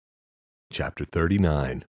Chapter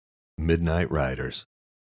 39 Midnight Riders.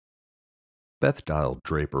 Beth dialed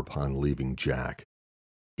Draper upon leaving Jack.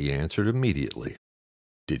 He answered immediately.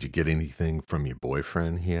 "Did you get anything from your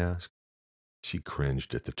boyfriend?" he asked. She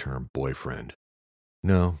cringed at the term boyfriend.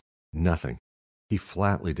 "No, nothing. He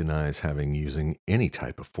flatly denies having using any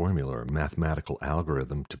type of formula or mathematical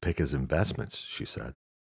algorithm to pick his investments," she said.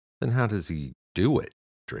 "Then how does he do it?"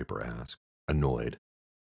 Draper asked, annoyed.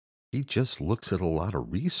 "He just looks at a lot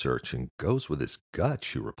of research and goes with his gut,"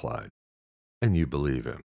 she replied. "And you believe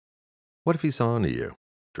him? What if he's on to you?"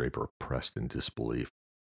 Draper pressed in disbelief.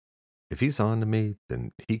 "If he's on to me,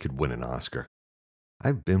 then he could win an Oscar.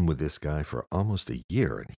 I've been with this guy for almost a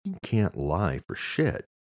year, and he can't lie for shit.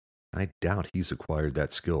 I doubt he's acquired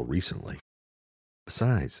that skill recently.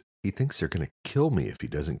 Besides, he thinks they're going to kill me if he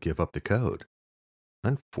doesn't give up the code.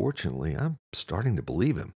 Unfortunately, I'm starting to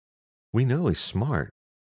believe him. We know he's smart.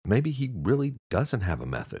 Maybe he really doesn't have a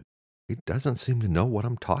method. He doesn't seem to know what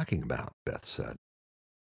I'm talking about," Beth said.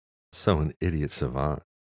 "So an idiot savant.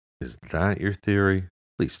 Is that your theory?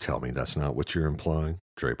 Please tell me that's not what you're implying,"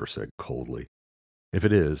 Draper said coldly. "If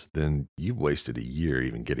it is, then you've wasted a year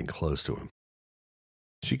even getting close to him."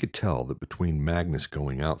 She could tell that between Magnus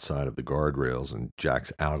going outside of the guardrails and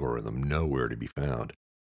Jack's algorithm nowhere to be found,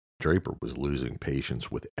 Draper was losing patience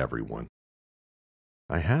with everyone.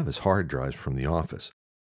 "I have his hard drives from the office.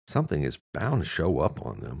 Something is bound to show up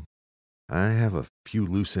on them. I have a few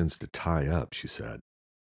loose ends to tie up," she said.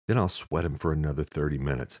 "Then I'll sweat him for another 30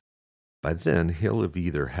 minutes. By then, he'll have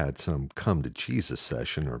either had some come-to-Jesus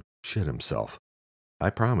session or shit himself. I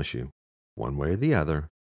promise you, one way or the other,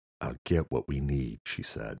 I'll get what we need," she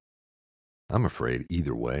said. "I'm afraid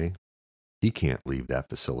either way, he can't leave that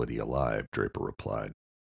facility alive," Draper replied.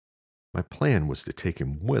 "My plan was to take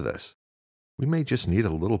him with us. We may just need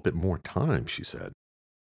a little bit more time," she said.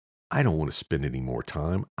 "I don't want to spend any more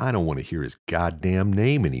time. I don't want to hear his goddamn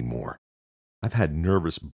name anymore. I've had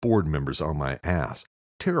nervous board members on my ass,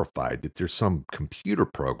 terrified that there's some computer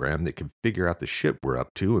program that can figure out the shit we're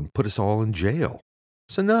up to and put us all in jail.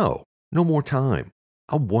 So no more time.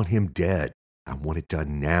 I want him dead. I want it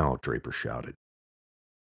done now," Draper shouted.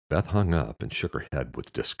 Beth hung up and shook her head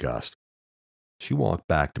with disgust. She walked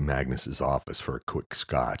back to Magnus's office for a quick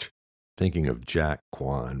scotch, thinking of Jack,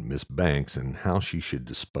 Quan, Miss Banks, and how she should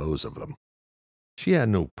dispose of them. She had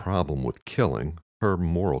no problem with killing. Her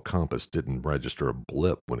moral compass didn't register a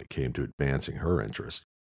blip when it came to advancing her interest.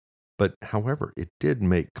 But, however, it did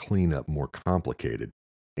make cleanup more complicated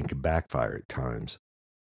and could backfire at times.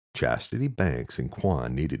 Chastity Banks and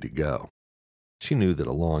Quan needed to go. She knew that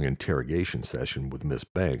a long interrogation session with Miss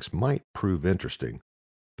Banks might prove interesting,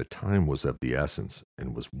 but time was of the essence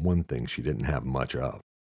and was one thing she didn't have much of.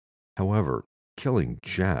 However, killing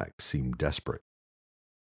Jack seemed desperate.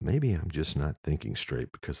 "Maybe I'm just not thinking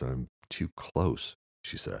straight because I'm too close,"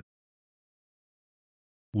 she said.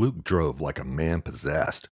 Luke drove like a man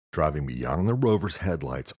possessed, driving beyond the Rover's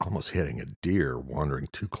headlights, almost hitting a deer wandering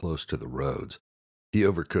too close to the roads. He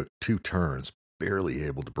overcooked 2 turns, barely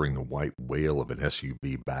able to bring the white whale of an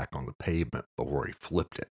SUV back on the pavement before he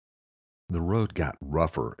flipped it. The road got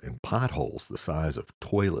rougher, and potholes the size of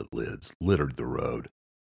toilet lids littered the road.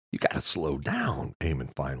 "You gotta slow down,"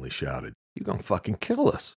 Eamon finally shouted. "You're gonna fucking kill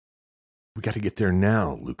us." "We gotta get there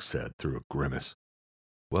now," Luke said through a grimace.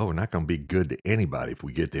 "Well, we're not gonna be good to anybody if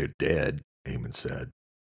we get there dead," Eamon said.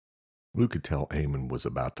 Luke could tell Eamon was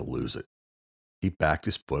about to lose it. He backed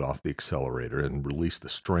his foot off the accelerator and released the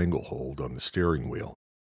stranglehold on the steering wheel,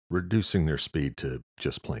 reducing their speed to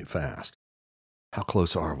just plain fast. "How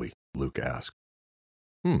close are we?" Luke asked.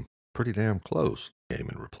 Pretty damn close,"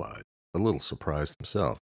 Eamon replied, a little surprised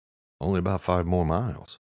himself. "Only about 5 more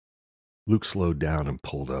miles." Luke slowed down and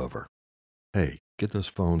pulled over. "Hey, get those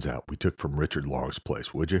phones out we took from Richard Long's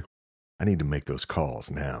place, would you? I need to make those calls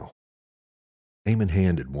now." Eamon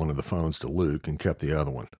handed one of the phones to Luke and kept the other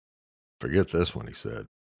one. "Forget this one," he said.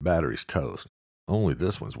 "Battery's toast. Only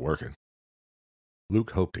this one's working."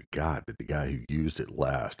 Luke hoped to God that the guy who used it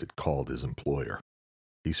last had called his employer.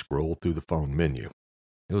 He scrolled through the phone menu.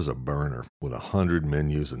 It was a burner with 100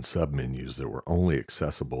 menus and submenus that were only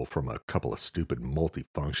accessible from a couple of stupid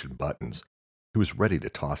multifunction buttons. He was ready to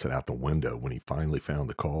toss it out the window when he finally found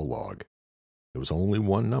the call log. There was only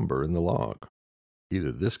one number in the log.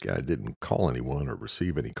 Either this guy didn't call anyone or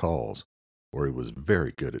receive any calls, or he was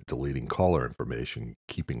very good at deleting caller information,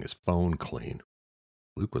 keeping his phone clean.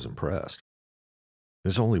 Luke was impressed.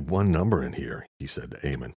 "There's only one number in here," he said to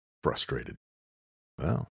Eamon, frustrated.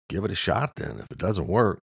 "Well, give it a shot then. If it doesn't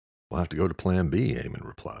work, we'll have to go to plan B," Eamon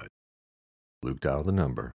replied. Luke dialed the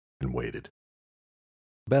number and waited.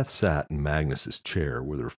 Beth sat in Magnus's chair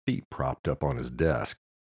with her feet propped up on his desk.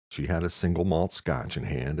 She had a single malt scotch in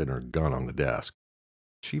hand and her gun on the desk.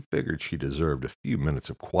 She figured she deserved a few minutes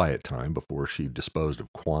of quiet time before she disposed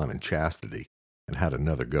of Quan and Chastity and had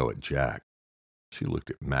another go at Jack. She looked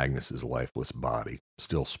at Magnus's lifeless body,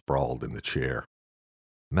 still sprawled in the chair.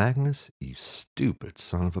 Magnus, you stupid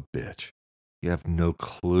son of a bitch. You have no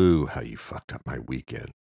clue how you fucked up my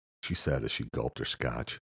weekend, she said as she gulped her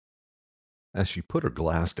scotch. As she put her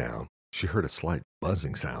glass down, she heard a slight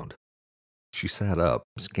buzzing sound. She sat up,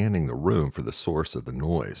 scanning the room for the source of the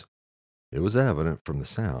noise. It was evident from the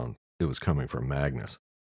sound it was coming from Magnus.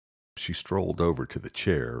 She strolled over to the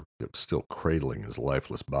chair that was still cradling his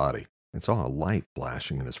lifeless body and saw a light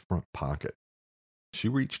flashing in his front pocket. She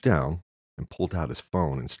reached down and pulled out his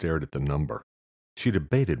phone and stared at the number. She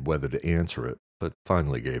debated whether to answer it, but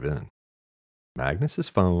finally gave in. Magnus's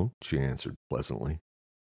phone, she answered pleasantly.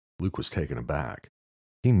 Luke was taken aback.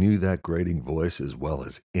 He knew that grating voice as well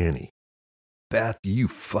as any. Beth, you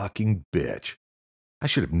fucking bitch. I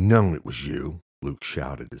should have known it was you, Luke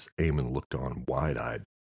shouted as Eamon looked on wide-eyed.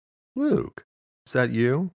 Luke, is that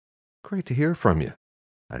you? Great to hear from you.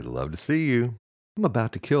 I'd love to see you. I'm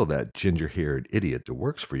about to kill that ginger-haired idiot that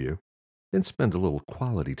works for you, then spend a little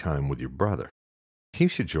quality time with your brother. You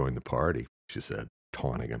should join the party, she said,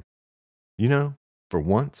 taunting him. You know, for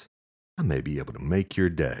once, I may be able to make your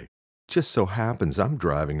day. Just so happens I'm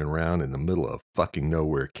driving around in the middle of fucking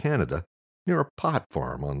nowhere, Canada, near a pot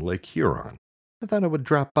farm on Lake Huron. I thought I would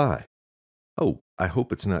drop by. Oh, I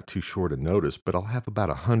hope it's not too short a notice, but I'll have about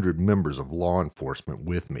 100 members of law enforcement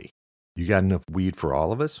with me. You got enough weed for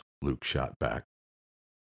all of us? Luke shot back.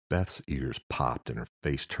 Beth's ears popped and her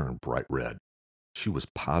face turned bright red. She was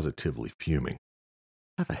positively fuming.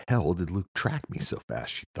 How the hell did Luke track me so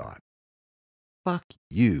fast, she thought. Fuck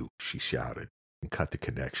you, she shouted, and cut the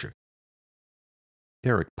connection.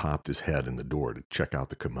 Eric popped his head in the door to check out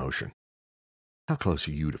the commotion. How close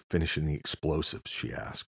are you to finishing the explosives, she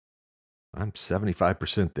asked. I'm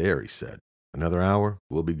 75% there, he said. Another hour,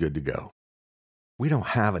 we'll be good to go. We don't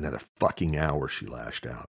have another fucking hour, she lashed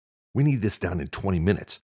out. We need this done in 20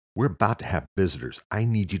 minutes. We're about to have visitors. I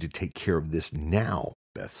need you to take care of this now,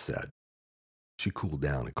 Beth said. She cooled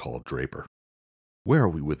down and called Draper. Where are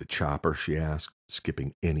we with the chopper, she asked,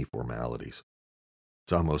 skipping any formalities.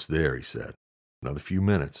 It's almost there, he said. Another few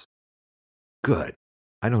minutes. Good.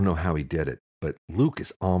 I don't know how he did it, but Luke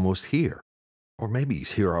is almost here. Or maybe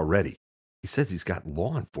he's here already. He says he's got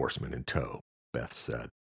law enforcement in tow, Beth said.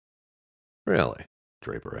 Really?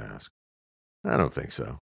 Draper asked. I don't think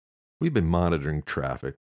so. We've been monitoring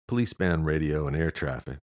traffic, police band radio and air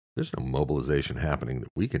traffic. There's no mobilization happening that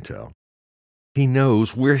we can tell. He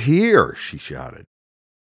knows we're here, she shouted.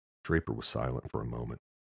 Draper was silent for a moment.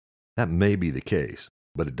 That may be the case,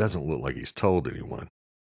 but it doesn't look like he's told anyone.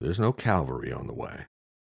 There's no cavalry on the way.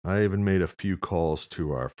 I even made a few calls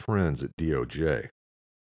to our friends at DOJ.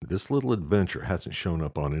 This little adventure hasn't shown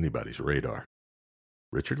up on anybody's radar.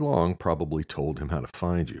 Richard Long probably told him how to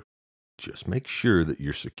find you. Just make sure that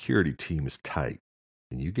your security team is tight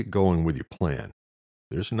and you get going with your plan.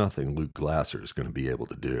 There's nothing Luke Glasser is going to be able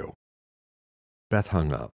to do. Beth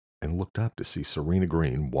hung up and looked up to see Serena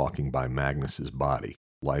Green walking by Magnus's body,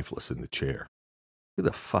 lifeless in the chair. Who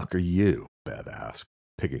the fuck are you? Beth asked,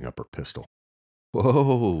 picking up her pistol.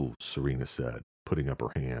 Whoa, Serena said, putting up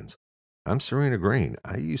her hands. I'm Serena Green.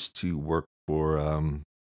 I used to work for,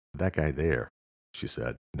 that guy there, she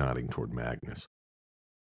said, nodding toward Magnus.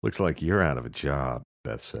 Looks like you're out of a job,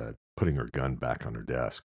 Beth said, putting her gun back on her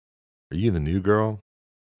desk. Are you the new girl?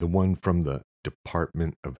 The one from the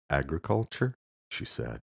Department of Agriculture? She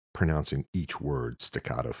said, pronouncing each word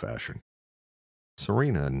staccato fashion.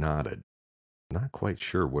 Serena nodded, not quite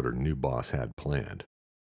sure what her new boss had planned.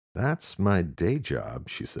 That's my day job,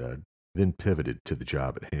 she said, then pivoted to the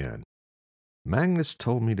job at hand. Magnus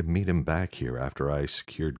told me to meet him back here after I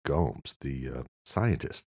secured Gomes, the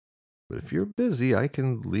scientist. But if you're busy, I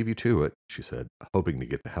can leave you to it, she said, hoping to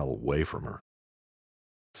get the hell away from her.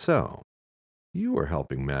 So, you were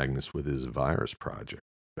helping Magnus with his virus project,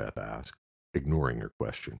 Beth asked, ignoring her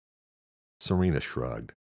question. Serena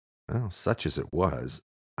shrugged. Well, such as it was,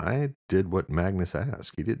 I did what Magnus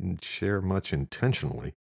asked. He didn't share much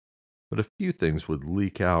intentionally, but a few things would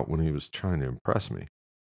leak out when he was trying to impress me.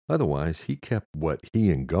 Otherwise, he kept what he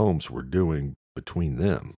and Gomes were doing between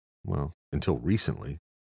them. Well, until recently.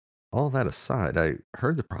 All that aside, I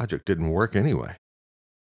heard the project didn't work anyway.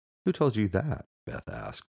 Who told you that? Beth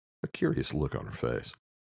asked, a curious look on her face.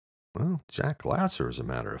 Well, Jack Glasser, as a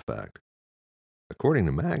matter of fact. According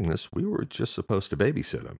to Magnus, we were just supposed to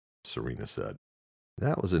babysit him, Serena said.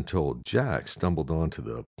 That was until Jack stumbled onto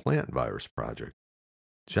the plant virus project.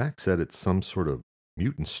 Jack said it's some sort of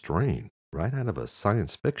mutant strain, Right out of a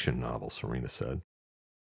science fiction novel, Serena said.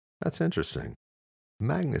 That's interesting.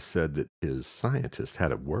 Magnus said that his scientist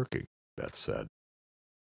had it working, Beth said.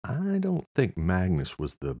 I don't think Magnus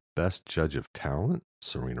was the best judge of talent,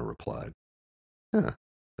 Serena replied. Huh,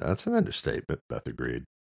 that's an understatement, Beth agreed.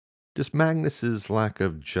 Does Magnus's lack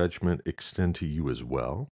of judgment extend to you as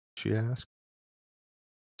well? She asked.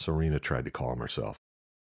 Serena tried to calm herself.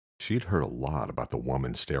 She'd heard a lot about the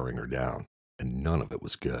woman staring her down, and none of it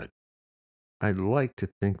was good. I'd like to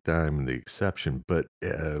think that I'm the exception, but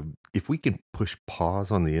if we can push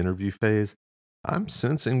pause on the interview phase, I'm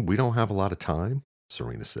sensing we don't have a lot of time,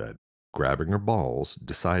 Serena said, grabbing her balls,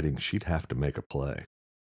 deciding she'd have to make a play.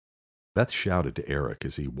 Beth shouted to Eric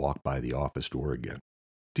as he walked by the office door again.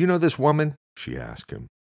 Do you know this woman? She asked him.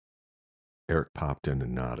 Eric popped in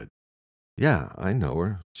and nodded. Yeah, I know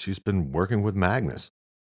her. She's been working with Magnus.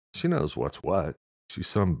 She knows what's what. She's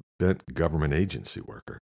some bent government agency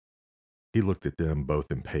worker. He looked at them both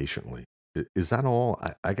impatiently. Is that all?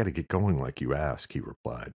 I got to get going like you asked, he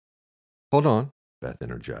replied. Hold on, Beth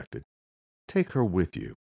interjected. Take her with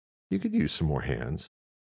you. You could use some more hands.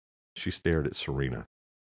 She stared at Serena.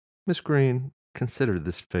 Miss Green, consider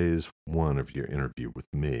this phase 1 of your interview with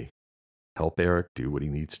me. Help Eric do what he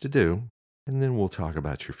needs to do, and then we'll talk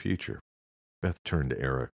about your future. Beth turned to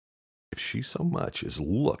Eric. If she so much as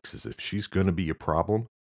looks as if she's going to be a problem,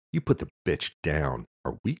 you put the bitch down.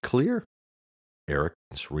 Are we clear? Eric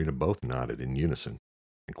and Serena both nodded in unison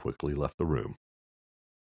and quickly left the room.